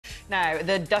Now,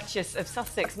 the Duchess of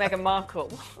Sussex, Meghan Markle.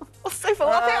 What's so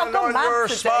funny? I think I've gone mad you're a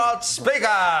today. smart speaker. So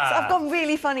I've gone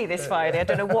really funny this Friday. I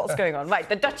don't know what's going on. Right,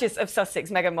 the Duchess of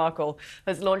Sussex, Meghan Markle,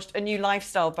 has launched a new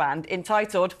lifestyle brand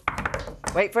entitled,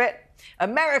 wait for it,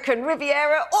 American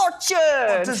Riviera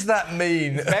Orchard. What does that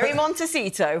mean? Very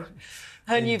Montecito.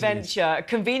 Her new venture,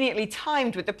 conveniently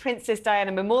timed with the Princess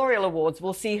Diana Memorial Awards,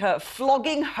 will see her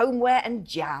flogging homeware and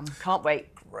jam. Can't wait.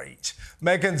 Great.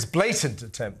 Meghan's blatant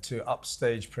attempt to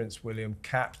upstage Prince William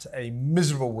capped a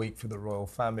miserable week for the royal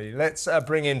family. Let's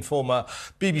bring in former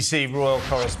BBC royal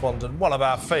correspondent, one of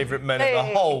our favourite men in the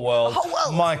whole world,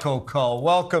 Michael Cole.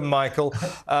 Welcome, Michael.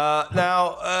 Last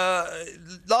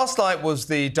night was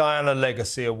the Diana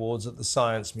Legacy Awards at the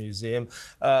Science Museum.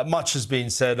 Much has been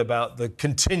said about the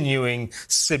continuing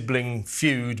sibling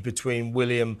feud between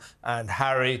William and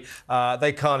Harry.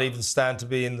 They can't even stand to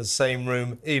be in the same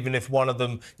room, even if one of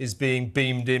them is being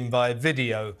beamed in by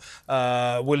video.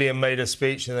 William made a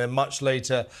speech, and then much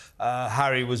later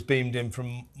Harry was beamed in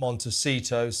from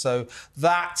Montecito. So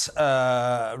that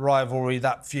rivalry,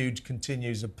 that feud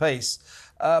continues apace.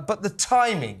 But the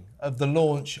timing of the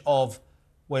launch of,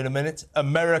 wait a minute,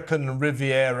 American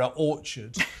Riviera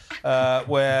Orchard,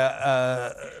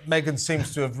 where Meghan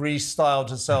seems to have restyled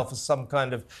herself as some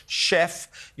kind of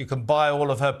chef. You can buy all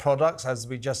of her products, as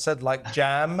we just said, like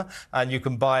jam, and you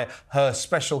can buy her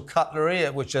special cutlery,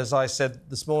 which, as I said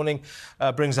this morning,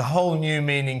 brings a whole new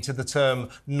meaning to the term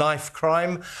knife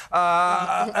crime.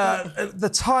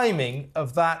 The timing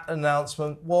of that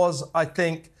announcement was, I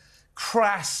think,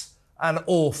 crass and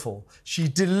awful. She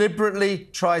deliberately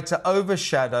tried to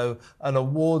overshadow an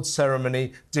awards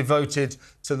ceremony devoted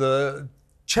to the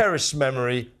cherished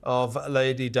memory of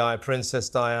Lady Di, Princess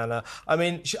Diana. I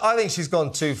mean, I think she's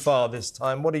gone too far this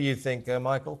time. What do you think,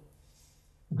 Michael?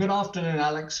 Good afternoon,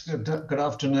 Alex. Good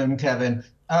afternoon, Kevin.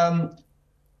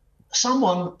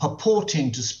 Someone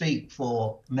purporting to speak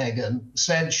for Meghan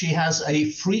said she has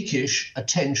a freakish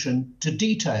attention to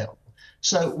detail.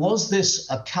 So was this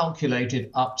a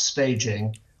calculated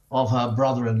upstaging of her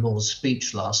brother-in-law's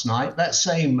speech last night? That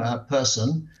same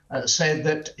person said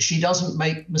that she doesn't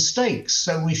make mistakes,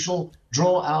 so we shall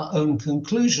draw our own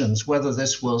conclusions whether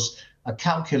this was a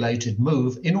calculated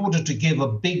move in order to give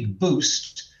a big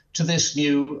boost to this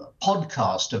new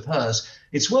podcast of hers.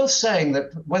 It's worth saying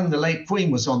that when the late Queen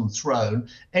was on the throne,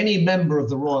 any member of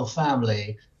the royal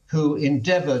family who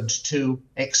endeavoured to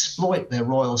exploit their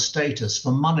royal status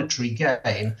for monetary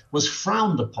gain was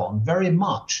frowned upon very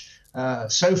much.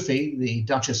 Sophie, the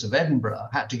Duchess of Edinburgh,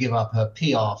 had to give up her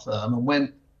PR firm, and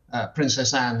when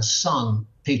Princess Anne's son,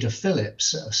 Peter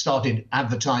Phillips, started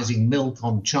advertising milk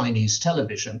on Chinese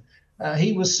television,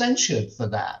 he was censured for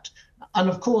that. And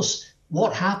of course,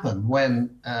 what happened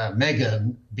when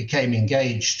Meghan became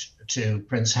engaged to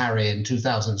Prince Harry in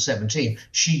 2017,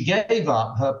 she gave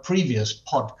up her previous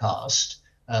podcast,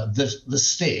 The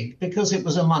Stig, because it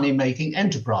was a money-making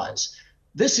enterprise.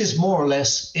 This is more or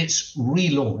less its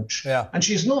relaunch. Yeah. And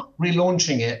she's not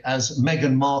relaunching it as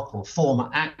Meghan Markle, former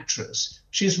actress.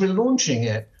 She's relaunching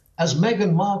it as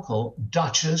Meghan Markle,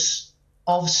 Duchess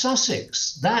of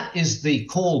Sussex. That is the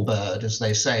call bird, as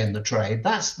they say in the trade.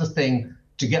 That's the thing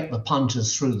to get the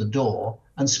punters through the door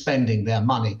and spending their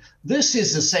money. This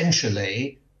is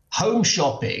essentially home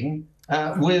shopping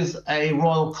with a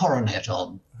royal coronet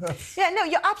on. Yeah, no,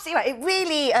 you're absolutely right. It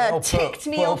really ticked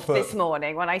me off this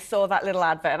morning when I saw that little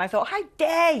advert, and I thought, how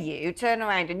dare you turn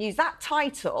around and use that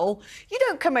title? You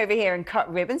don't come over here and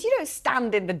cut ribbons. You don't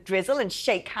stand in the drizzle and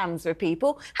shake hands with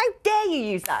people. How dare you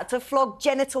use that to flog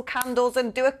genital candles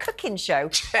and do a cooking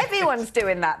show? Everyone's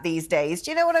doing that these days.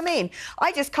 Do you know what I mean?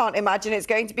 I just can't imagine it's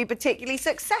going to be particularly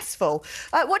successful.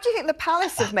 What do you think the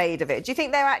palace have made of it? Do you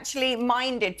think they're actually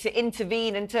minded to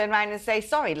intervene and turn around and say,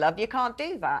 sorry, love, you can't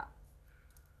do that?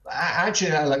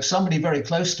 Actually, Alex, somebody very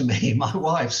close to me, my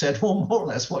wife, said, well, more or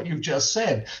less what you've just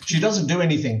said. She doesn't do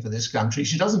anything for this country.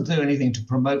 She doesn't do anything to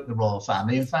promote the royal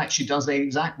family. In fact, she does the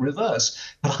exact reverse.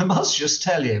 But I must just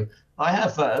tell you, I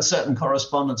have certain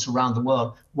correspondents around the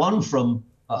world. One from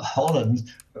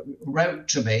Holland wrote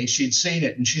to me, she'd seen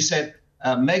it, and she said,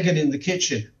 Meghan in the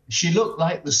kitchen, she looked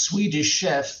like the Swedish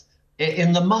chef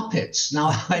in the Muppets. Now,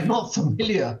 I'm not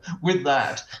familiar with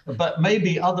that, but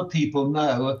maybe other people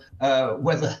know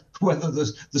whether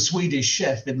the Swedish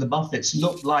chef in the Muppets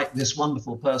looked like this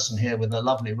wonderful person here with her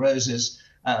lovely roses.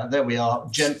 There we are,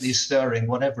 gently stirring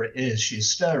whatever it is she's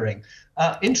stirring.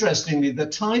 Interestingly, the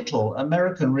title,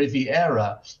 American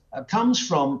Riviera, comes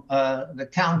from the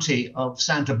county of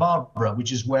Santa Barbara,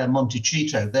 which is where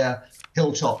Montecito, their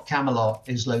hilltop Camelot,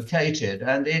 is located.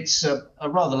 And it's a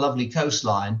rather lovely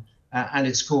coastline. and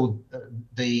it's called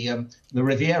the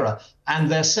Riviera. And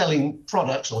they're selling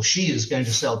products, or she is going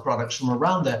to sell products from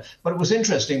around there. But it was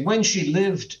interesting, when she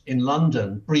lived in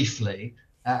London briefly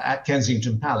at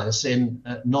Kensington Palace in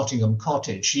Nottingham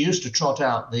Cottage, she used to trot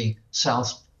out the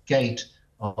south gate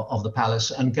of the palace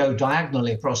and go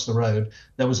diagonally across the road.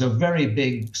 There was a very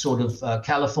big sort of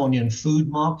Californian food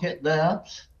market there,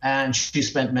 and she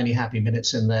spent many happy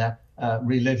minutes in there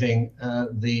reliving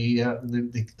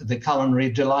the culinary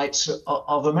delights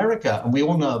of America. And we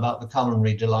all know about the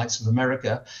culinary delights of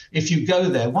America. If you go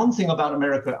there, one thing about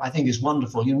America I think is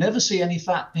wonderful, you never see any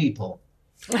fat people.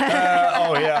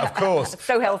 Oh, yeah, of course.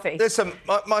 So healthy. Listen,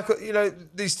 Michael, you know,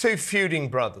 these two feuding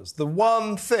brothers, the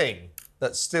one thing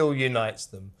that still unites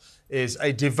them is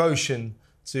a devotion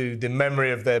to the memory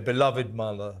of their beloved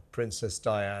mother, Princess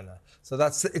Diana. So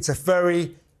it's a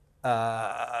very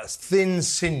thin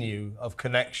sinew of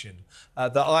connection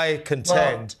that I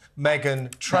contend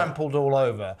Meghan trampled all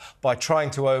over by trying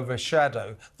to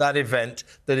overshadow that event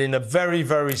that in a very,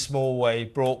 very small way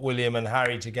brought William and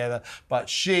Harry together. But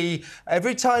she,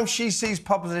 every time she sees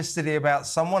publicity about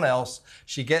someone else,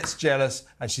 she gets jealous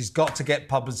and she's got to get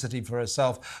publicity for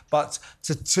herself. But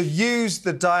to use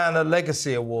the Diana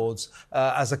Legacy Awards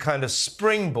as a kind of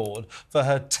springboard for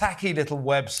her tacky little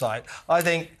website, I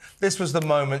think this was the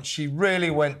moment she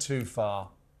really went too far.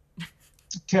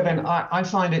 Kevin, I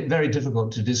find it very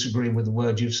difficult to disagree with the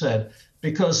word you've said,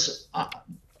 because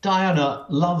Diana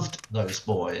loved those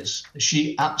boys.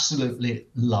 She absolutely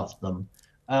loved them.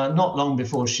 Not long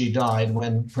before she died,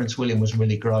 when Prince William was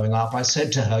really growing up, I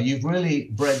said to her, "You've really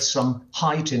bred some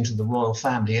height into the royal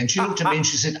family." And she looked at me and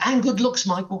she said, "And good looks,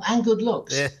 Michael, and good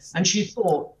looks." Yes. And she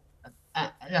thought,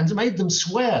 and made them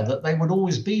swear that they would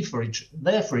always be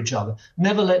there for each other,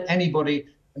 never let anybody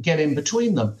get in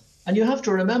between them. And you have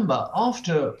to remember,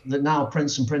 after the now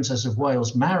Prince and Princess of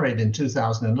Wales married in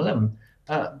 2011,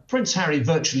 Prince Harry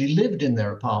virtually lived in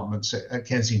their apartments at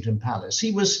Kensington Palace.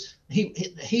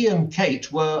 He and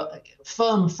Kate were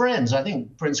firm friends. I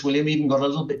think Prince William even got a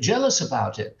little bit jealous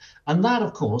about it. And that,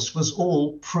 of course, was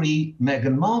all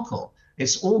pre-Meghan Markle.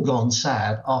 It's all gone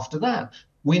sad after that.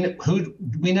 Who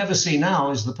we never see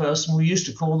now is the person we used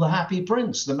to call the Happy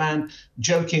Prince, the man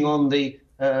joking on the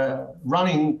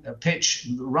running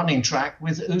track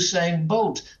with Usain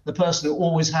Bolt, the person who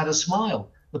always had a smile,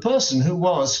 the person who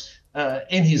was,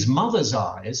 in his mother's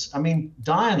eyes, I mean,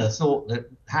 Diana thought that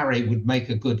Harry would make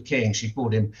a good king. She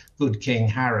called him Good King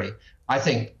Harry. I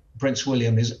think Prince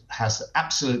William has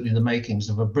absolutely the makings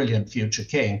of a brilliant future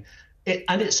king.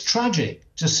 And it's tragic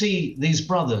to see these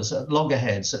brothers at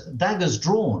loggerheads, daggers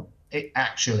drawn,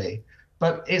 actually.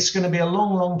 But it's going to be a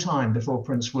long, long time before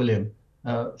Prince William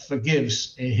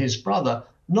forgives his brother,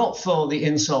 not for the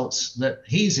insults that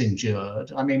he's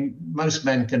endured. I mean, most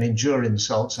men can endure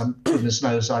insults, and goodness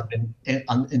knows I've been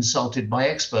insulted by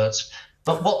experts.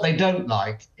 But what they don't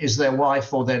like is their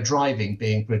wife or their driving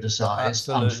being criticised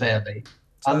unfairly.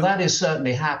 And that has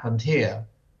certainly happened here.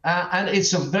 And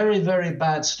it's a very, very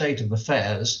bad state of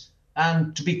affairs.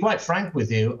 And to be quite frank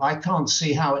with you, I can't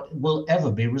see how it will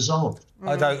ever be resolved.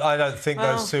 I don't think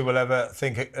those two will ever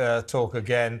talk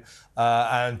again.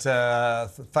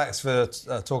 Thanks for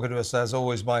talking to us, as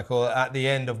always, Michael, at the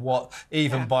end of what,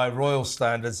 even by royal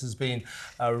standards, has been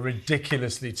a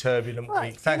ridiculously turbulent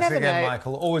week. Thanks again,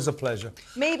 Michael. Always a pleasure.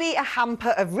 Maybe a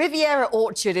hamper of Riviera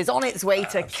Orchard is on its way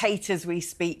to Kate as we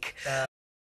speak.